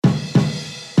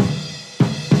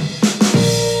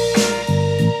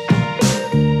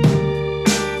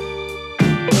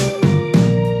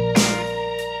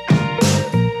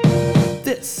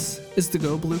is the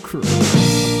Go Blue Crew.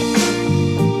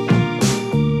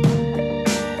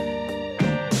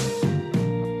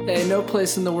 Hey, no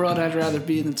place in the world I'd rather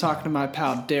be than talking to my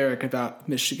pal Derek about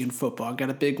Michigan football. Got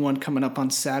a big one coming up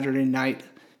on Saturday night,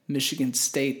 Michigan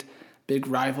State, big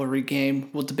rivalry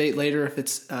game. We'll debate later if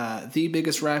it's the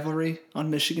biggest rivalry on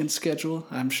Michigan's schedule.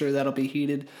 I'm sure that'll be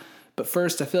heated. But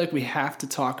first, I feel like we have to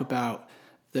talk about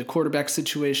the quarterback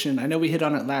situation. I know we hit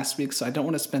on it last week, so I don't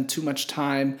want to spend too much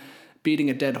time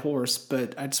beating a dead horse,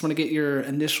 but I just want to get your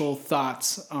initial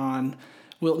thoughts on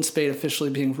Wilton Speight officially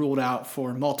being ruled out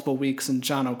for multiple weeks and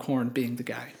John O'Korn being the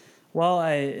guy. Well,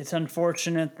 it's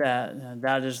unfortunate that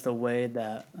that is the way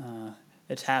that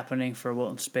it's happening for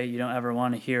Wilton Speight. You don't ever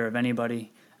want to hear of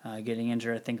anybody getting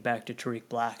injured. I think back to Tariq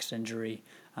Black's injury.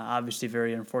 Obviously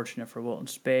very unfortunate for Wilton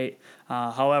Speight.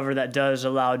 However, that does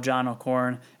allow John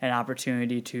O'Korn an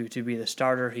opportunity to be the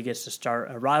starter. He gets to start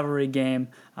a rivalry game,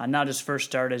 not his first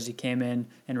start as he came in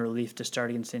relief to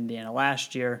start against Indiana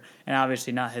last year, and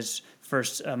obviously not his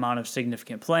first amount of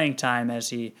significant playing time as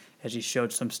he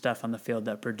showed some stuff on the field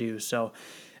at Purdue. So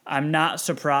I'm not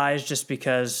surprised just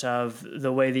because of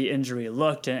the way the injury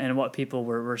looked and what people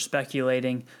were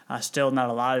speculating. Still not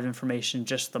a lot of information,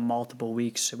 just the multiple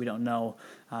weeks. We don't know.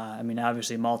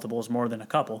 Obviously multiple is more than a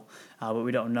couple, but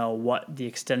we don't know what the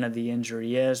extent of the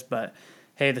injury is. But,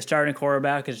 hey, the starting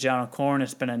quarterback is John O'Korn.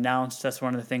 It's been announced. That's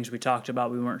one of the things we talked about.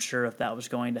 We weren't sure if that was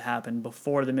going to happen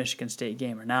before the Michigan State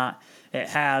game or not. It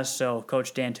has, so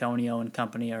Coach D'Antonio and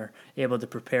company are able to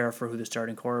prepare for who the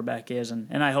starting quarterback is,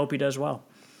 and I hope he does well.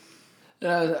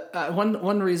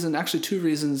 One reason, actually two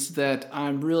reasons that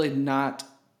I'm really not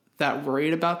that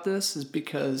worried about this is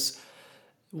because,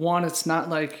 one, it's not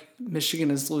like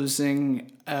Michigan is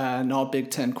losing an all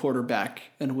Big Ten quarterback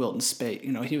in Wilton Speight.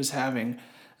 You know, he was having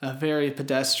a very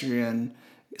pedestrian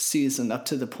season up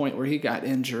to the point where he got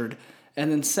injured.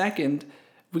 And then second,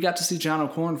 we got to see John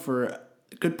O'Korn for a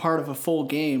good part of a full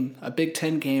game, a Big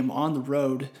Ten game on the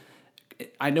road.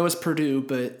 I know it's Purdue,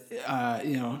 but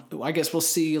I guess we'll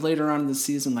see later on in the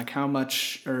season how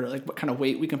much or what kind of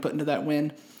weight we can put into that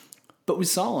win. But we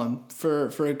saw him for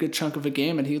a good chunk of a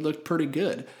game, and he looked pretty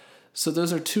good. So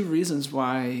those are two reasons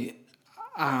why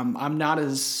I'm not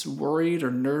as worried or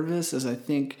nervous as I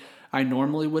think I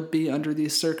normally would be under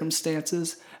these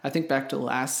circumstances. I think back to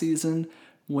last season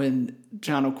when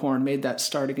John O'Korn made that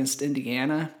start against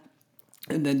Indiana,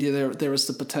 and then there was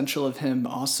the potential of him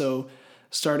also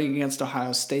starting against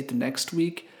Ohio State the next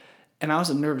week. And I was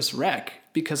a nervous wreck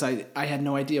because I had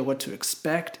no idea what to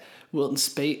expect. Wilton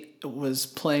Speight was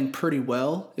playing pretty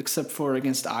well, except for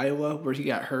against Iowa where he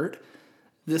got hurt.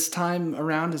 This time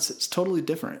around, it's totally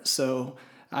different. So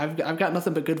I've got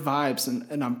nothing but good vibes,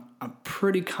 and I'm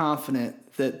pretty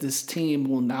confident that this team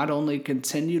will not only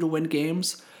continue to win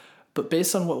games, but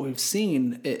based on what we've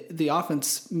seen, the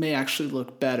offense may actually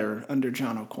look better under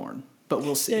John O'Korn. But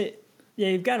we'll see. Yeah,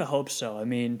 you've got to hope so.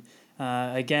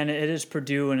 Again, it is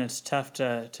Purdue, and it's tough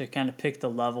to kind of pick the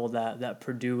level that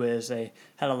Purdue is. They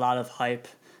had a lot of hype.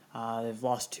 They've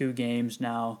lost 2 games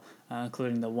now,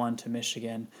 including the one to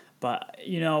Michigan. But,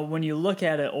 when you look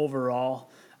at it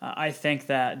overall, I think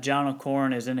that John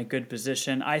O'Korn is in a good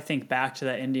position. I think back to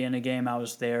that Indiana game, I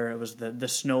was there. It was the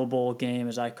Snow Bowl game,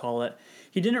 as I call it.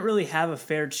 He didn't really have a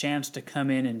fair chance to come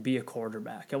in and be a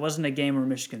quarterback. It wasn't a game where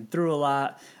Michigan threw a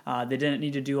lot. They didn't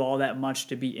need to do all that much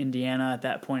to beat Indiana at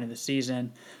that point of the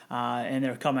season. And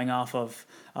they're coming off of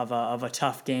a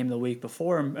tough game the week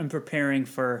before and preparing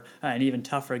for an even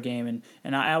tougher game.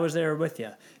 And I was there with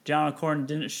you. John O'Korn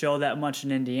didn't show that much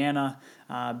in Indiana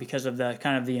because of the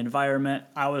kind of the environment.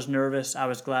 I was nervous. I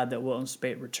was glad that Wilton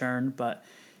Speight returned, but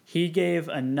he gave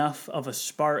enough of a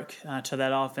spark to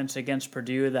that offense against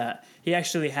Purdue that he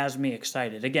actually has me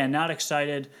excited. Again, not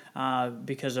excited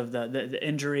because of the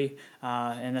injury,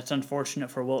 and that's unfortunate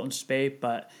for Wilton Speight,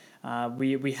 but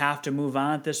we have to move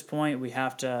on at this point. We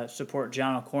have to support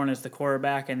John O'Korn as the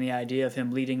quarterback and the idea of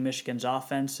him leading Michigan's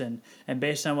offense. And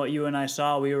based on what you and I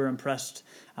saw, we were impressed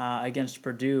against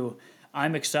Purdue.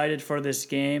 I'm excited for this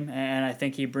game, and I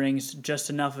think he brings just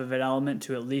enough of an element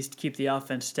to at least keep the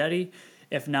offense steady,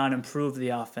 if not improve the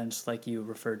offense like you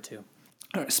referred to.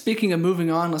 All right, speaking of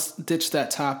moving on, let's ditch that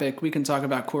topic. We can talk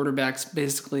about quarterbacks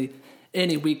basically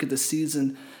any week of the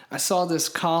season. I saw this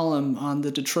column on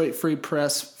the Detroit Free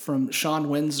Press from Sean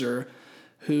Windsor,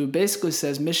 who basically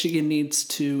says Michigan needs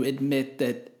to admit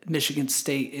that Michigan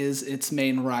State is its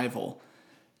main rival.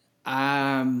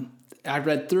 I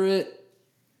read through it.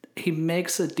 He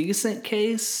makes a decent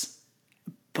case,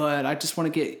 but I just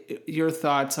want to get your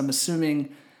thoughts. I'm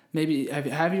assuming maybe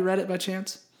have you read it by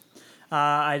chance?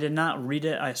 I did not read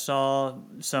it. I saw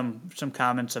some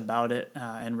comments about it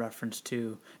in reference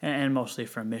to, and mostly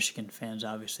from Michigan fans,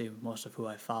 obviously, most of who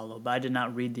I follow. But I did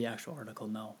not read the actual article,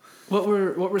 no. What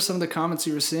were some of the comments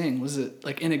you were seeing? Was it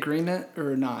like in agreement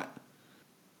or not?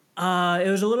 It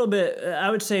was a little bit,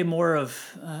 I would say more of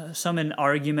some in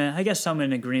argument, I guess some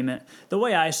in agreement. The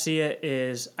way I see it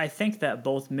is I think that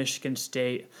both Michigan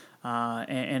State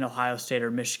and Ohio State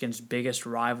are Michigan's biggest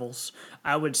rivals.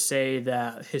 I would say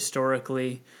that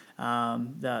historically,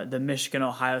 the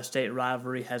Michigan-Ohio State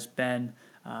rivalry has been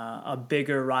a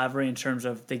bigger rivalry in terms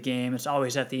of the game. It's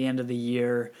always at the end of the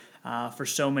year. For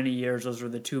so many years, those were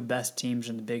the two best teams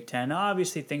in the Big Ten. Now,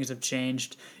 obviously, things have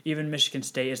changed. Even Michigan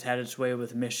State has had its way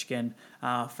with Michigan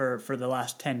for the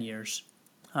last 10 years.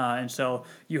 And so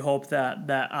you hope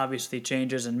that obviously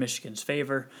changes in Michigan's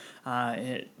favor.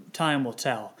 Time will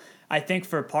tell. I think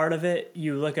for part of it,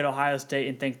 you look at Ohio State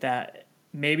and think that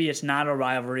maybe it's not a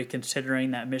rivalry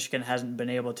considering that Michigan hasn't been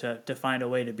able to find a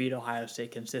way to beat Ohio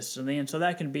State consistently. And so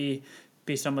that can be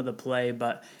some of the play.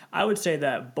 But I would say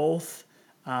that both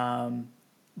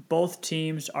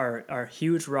teams are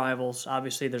huge rivals.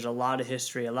 Obviously, there's a lot of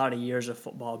history, a lot of years of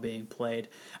football being played.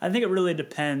 I think it really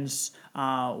depends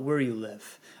where you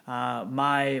live.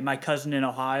 My cousin in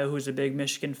Ohio, who's a big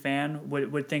Michigan fan,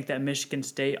 would think that Michigan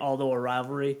State, although a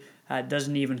rivalry,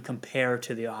 doesn't even compare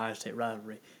to the Ohio State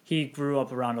rivalry. He grew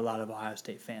up around a lot of Ohio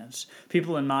State fans.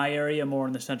 People in my area, more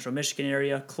in the central Michigan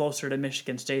area, closer to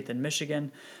Michigan State than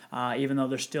Michigan, even though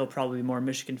there's still probably more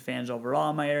Michigan fans overall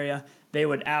in my area, they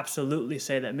would absolutely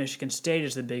say that Michigan State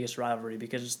is the biggest rivalry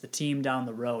because it's the team down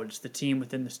the road. It's the team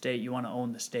within the state. You want to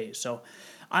own the state. So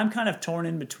I'm kind of torn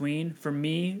in between. For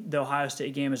me, the Ohio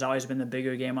State game has always been the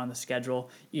bigger game on the schedule,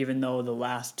 even though the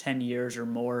last 10 years or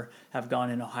more have gone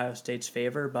in Ohio State's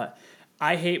favor. But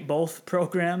I hate both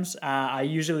programs. I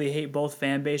usually hate both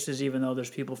fan bases, even though there's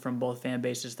people from both fan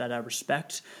bases that I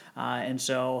respect. And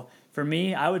so for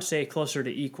me, I would say closer to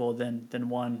equal than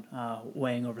one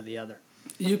weighing over the other.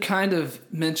 You kind of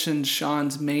mentioned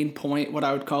Sean's main point, what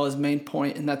I would call his main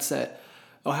point, and that's that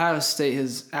Ohio State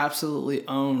has absolutely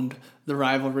owned the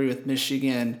rivalry with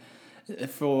Michigan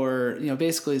for,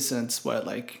 basically since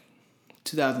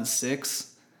 2006.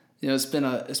 It's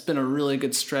been a really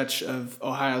good stretch of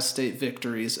Ohio State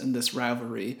victories in this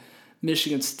rivalry.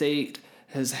 Michigan State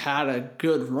has had a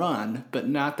good run, but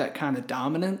not that kind of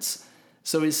dominance.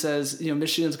 So he says,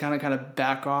 Michigan's kind of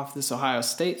back off this Ohio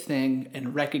State thing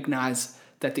and recognize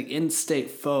that the in-state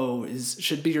foe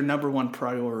should be your number one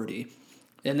priority.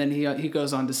 And then he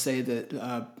goes on to say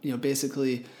that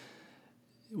basically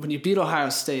when you beat Ohio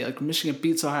State, like Michigan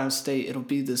beats Ohio State, it'll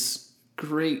be this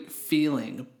great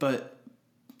feeling, but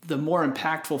the more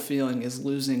impactful feeling is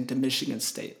losing to Michigan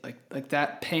State. Like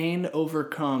that pain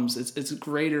overcomes. It's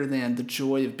greater than the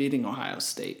joy of beating Ohio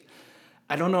State.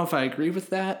 I don't know if I agree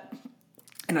with that.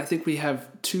 And I think we have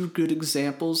two good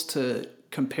examples to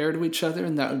compare to each other,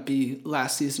 and that would be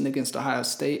last season against Ohio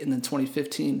State and then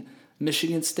 2015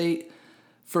 Michigan State.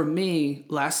 For me,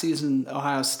 last season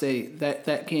Ohio State,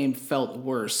 that game felt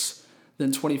worse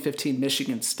than 2015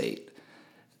 Michigan State.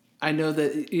 I know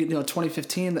that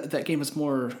 2015 that game was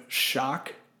more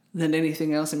shock than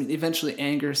anything else. I mean, eventually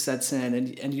anger sets in,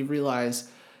 and you realize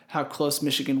how close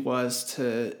Michigan was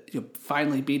to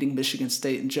finally beating Michigan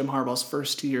State in Jim Harbaugh's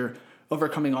first year,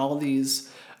 overcoming all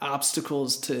these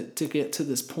obstacles to get to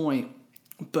this point.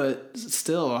 But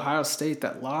still, Ohio State,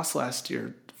 that loss last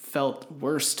year felt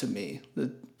worse to me.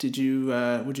 Would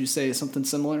you say something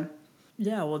similar?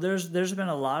 Yeah, well, there's been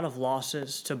a lot of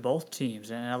losses to both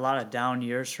teams and a lot of down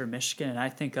years for Michigan. And I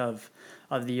think of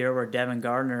the year where Devin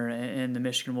Gardner and the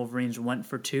Michigan Wolverines went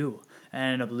for two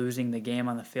and ended up losing the game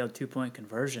on the failed 2-point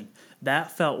conversion.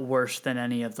 That felt worse than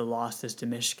any of the losses to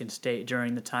Michigan State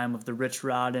during the time of the Rich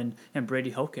Rod and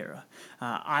Brady Hoke era.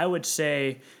 I would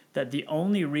say that the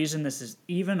only reason this is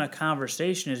even a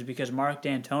conversation is because Mark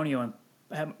D'Antonio and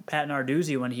Pat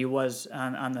Narduzzi, when he was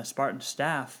on the Spartan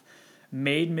staff,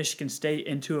 made Michigan State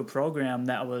into a program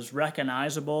that was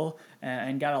recognizable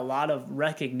and got a lot of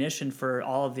recognition for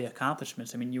all of the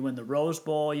accomplishments. I mean, you win the Rose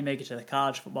Bowl, you make it to the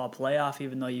college football playoff,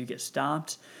 even though you get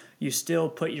stomped. You still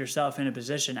put yourself in a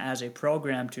position as a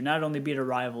program to not only beat a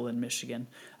rival in Michigan,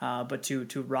 but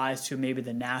to rise to maybe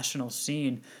the national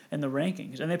scene in the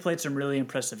rankings. And they played some really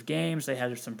impressive games. They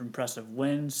had some impressive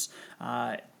wins.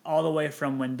 All the way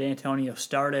from when D'Antonio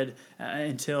started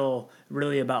until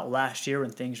really about last year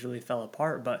when things really fell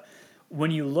apart. But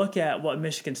when you look at what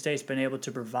Michigan State's been able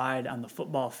to provide on the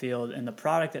football field and the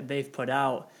product that they've put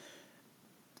out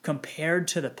compared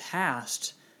to the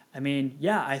past, I mean,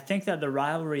 yeah, I think that the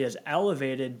rivalry is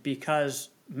elevated because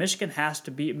Michigan has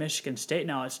to beat Michigan State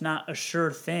now. It's not a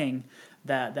sure thing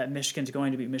that Michigan's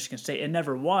going to beat Michigan State. It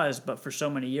never was, but for so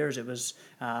many years it was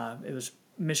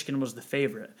Michigan was the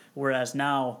favorite. Whereas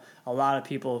now a lot of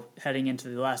people heading into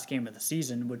the last game of the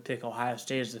season would pick Ohio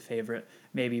State as the favorite,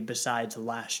 maybe besides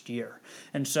last year.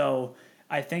 And so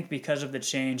I think because of the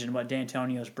change and what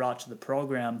D'Antonio's brought to the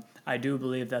program, I do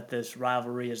believe that this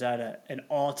rivalry is at an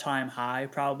all-time high,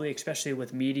 probably, especially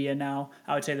with media now.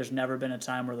 I would say there's never been a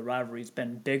time where the rivalry's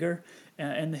been bigger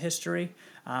in the history,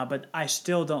 but I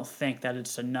still don't think that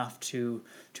it's enough to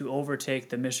overtake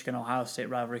the Michigan-Ohio State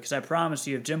rivalry, because I promise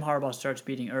you, if Jim Harbaugh starts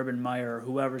beating Urban Meyer or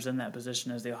whoever's in that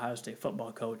position as the Ohio State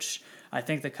football coach, I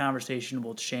think the conversation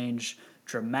will change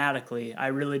dramatically. I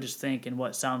really just think, and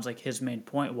what sounds like his main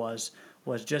point was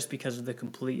just because of the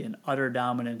complete and utter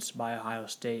dominance by Ohio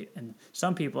State. And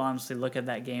some people honestly look at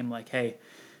that game like, hey,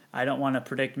 I don't want to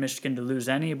predict Michigan to lose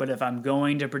any, but if I'm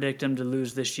going to predict them to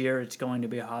lose this year, it's going to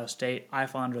be Ohio State. I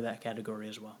fall under that category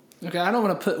as well. Okay, I don't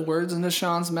want to put words into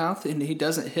Sean's mouth, and he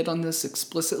doesn't hit on this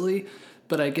explicitly,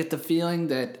 but I get the feeling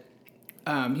that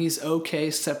he's okay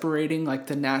separating like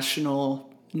the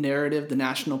national narrative, the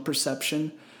national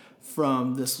perception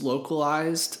from this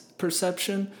localized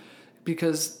perception,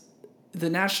 because the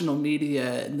national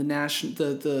media and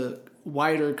the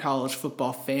wider college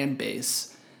football fan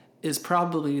base is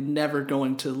probably never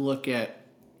going to look at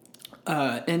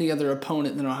any other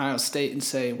opponent than Ohio State and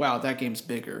say, wow, that game's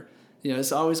bigger.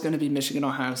 It's always going to be Michigan,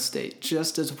 Ohio State.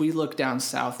 Just as we look down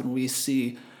south and we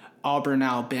see Auburn,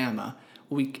 Alabama,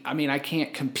 I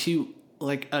can't compute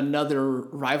like another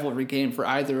rivalry game for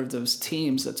either of those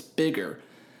teams that's bigger.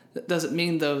 That doesn't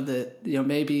mean, though, that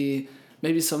maybe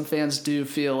some fans do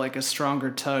feel like a stronger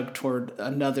tug toward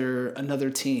another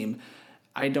team.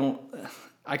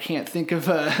 I can't think of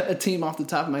a team off the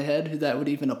top of my head who that would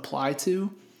even apply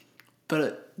to,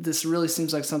 but this really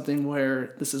seems like something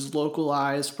where this is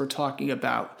localized. We're talking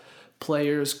about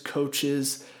players,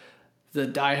 coaches, the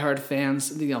diehard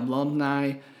fans, the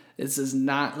alumni. This is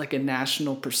not like a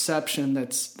national perception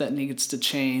that needs to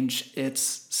change.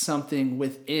 It's something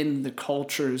within the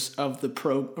cultures of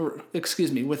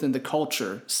within the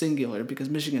culture, singular, because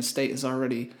Michigan State has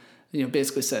already,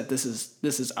 basically said this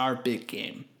is our big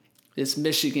game. It's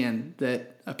Michigan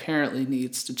that apparently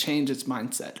needs to change its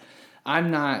mindset.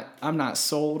 I'm not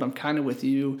sold. I'm kind of with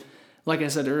you. Like I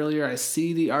said earlier, I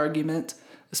see the argument,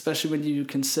 especially when you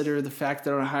consider the fact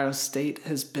that Ohio State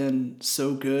has been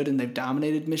so good and they've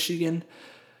dominated Michigan.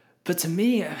 But to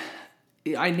me,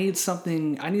 I need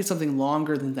something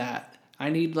longer than that. I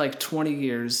need like 20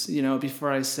 years,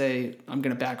 before I say I'm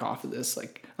going to back off of this.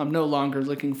 Like, I'm no longer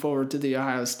looking forward to the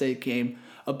Ohio State game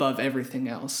above everything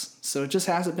else. So it just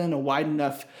hasn't been a wide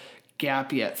enough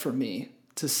gap yet for me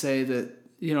to say that,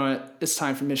 it's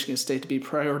time for Michigan State to be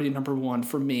priority number one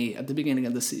for me at the beginning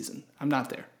of the season. I'm not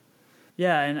there.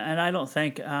 Yeah, and I don't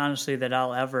think, honestly, that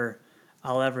I'll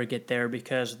ever get there,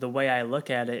 because the way I look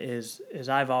at it is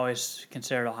I've always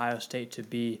considered Ohio State to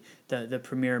be the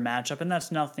premier matchup, and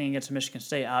that's nothing against Michigan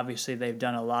State. Obviously, they've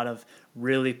done a lot of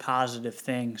really positive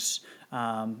things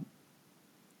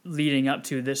leading up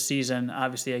to this season,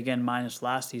 obviously, again, minus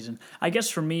last season. I guess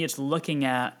for me, it's looking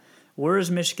at where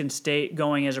is Michigan State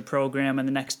going as a program in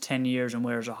the next 10 years, and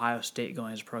where is Ohio State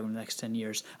going as a program in the next 10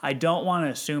 years? I don't want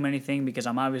to assume anything because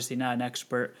I'm obviously not an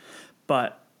expert,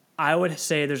 but I would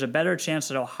say there's a better chance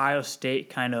that Ohio State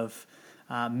kind of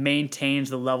maintains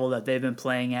the level that they've been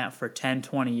playing at for 10,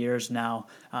 20 years now,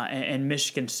 and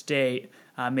Michigan State,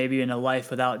 maybe in a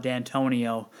life without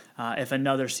D'Antonio, if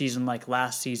another season like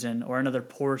last season or another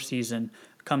poor season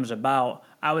comes about,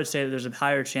 I would say that there's a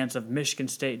higher chance of Michigan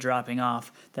State dropping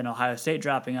off than Ohio State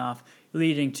dropping off,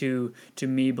 leading to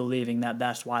me believing that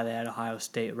that's why that Ohio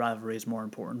State rivalry is more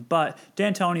important. But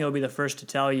D'Antonio will be the first to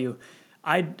tell you,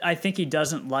 I think he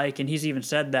doesn't like, and he's even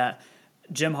said that,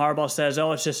 Jim Harbaugh says,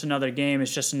 oh, it's just another game,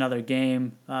 it's just another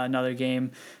game, another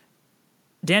game.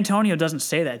 D'Antonio doesn't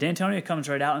say that. D'Antonio comes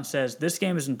right out and says, this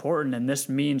game is important and this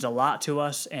means a lot to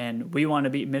us, and we want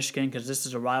to beat Michigan because this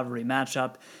is a rivalry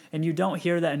matchup. And you don't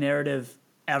hear that narrative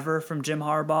ever from Jim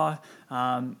Harbaugh.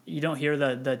 You don't hear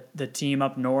the team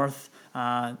up north,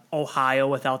 Ohio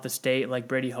without the state like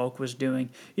Brady Hoke was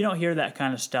doing. You don't hear that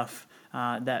kind of stuff,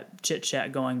 that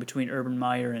chit-chat going between Urban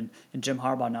Meyer and Jim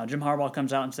Harbaugh now. Jim Harbaugh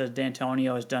comes out and says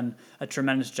D'Antonio has done a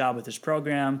tremendous job with his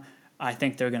program. I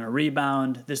think they're going to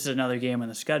rebound. This is another game on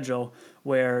the schedule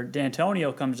where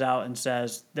D'Antonio comes out and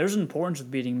says there's an importance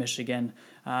with beating Michigan.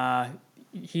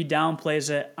 He downplays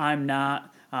it. I'm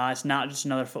not. It's not just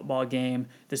another football game.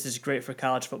 This is great for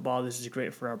college football. This is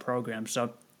great for our program.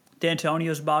 So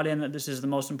D'Antonio's bought in that this is the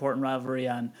most important rivalry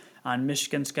on on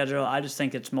Michigan's schedule. I just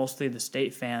think it's mostly the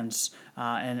state fans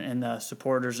and the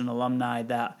supporters and alumni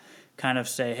that kind of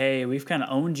say, hey, we've kind of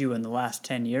owned you in the last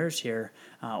 10 years here.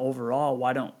 Overall,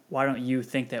 why don't you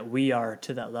think that we are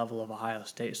to that level of Ohio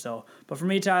State? So, but for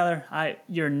me, Tyler,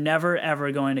 you're never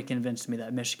ever going to convince me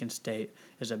that Michigan State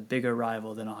is a bigger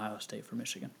rival than Ohio State for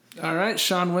Michigan. All right,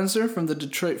 Sean Windsor from the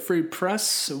Detroit Free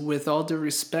Press. With all due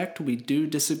respect, we do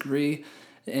disagree,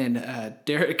 and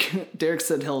Derek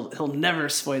said he'll never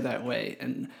sway that way,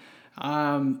 and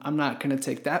I'm not going to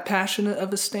take that passionate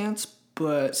of a stance,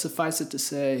 but suffice it to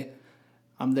say,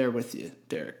 I'm there with you,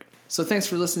 Derek. So thanks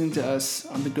for listening to us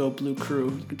on the Go Blue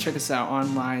Crew. You can check us out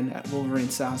online at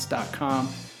wolverinesounds.com.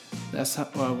 That's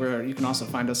where you can also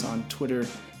find us on Twitter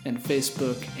and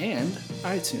Facebook and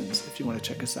iTunes if you want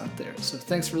to check us out there. So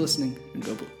thanks for listening, and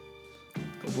Go Blue.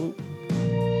 Go Blue.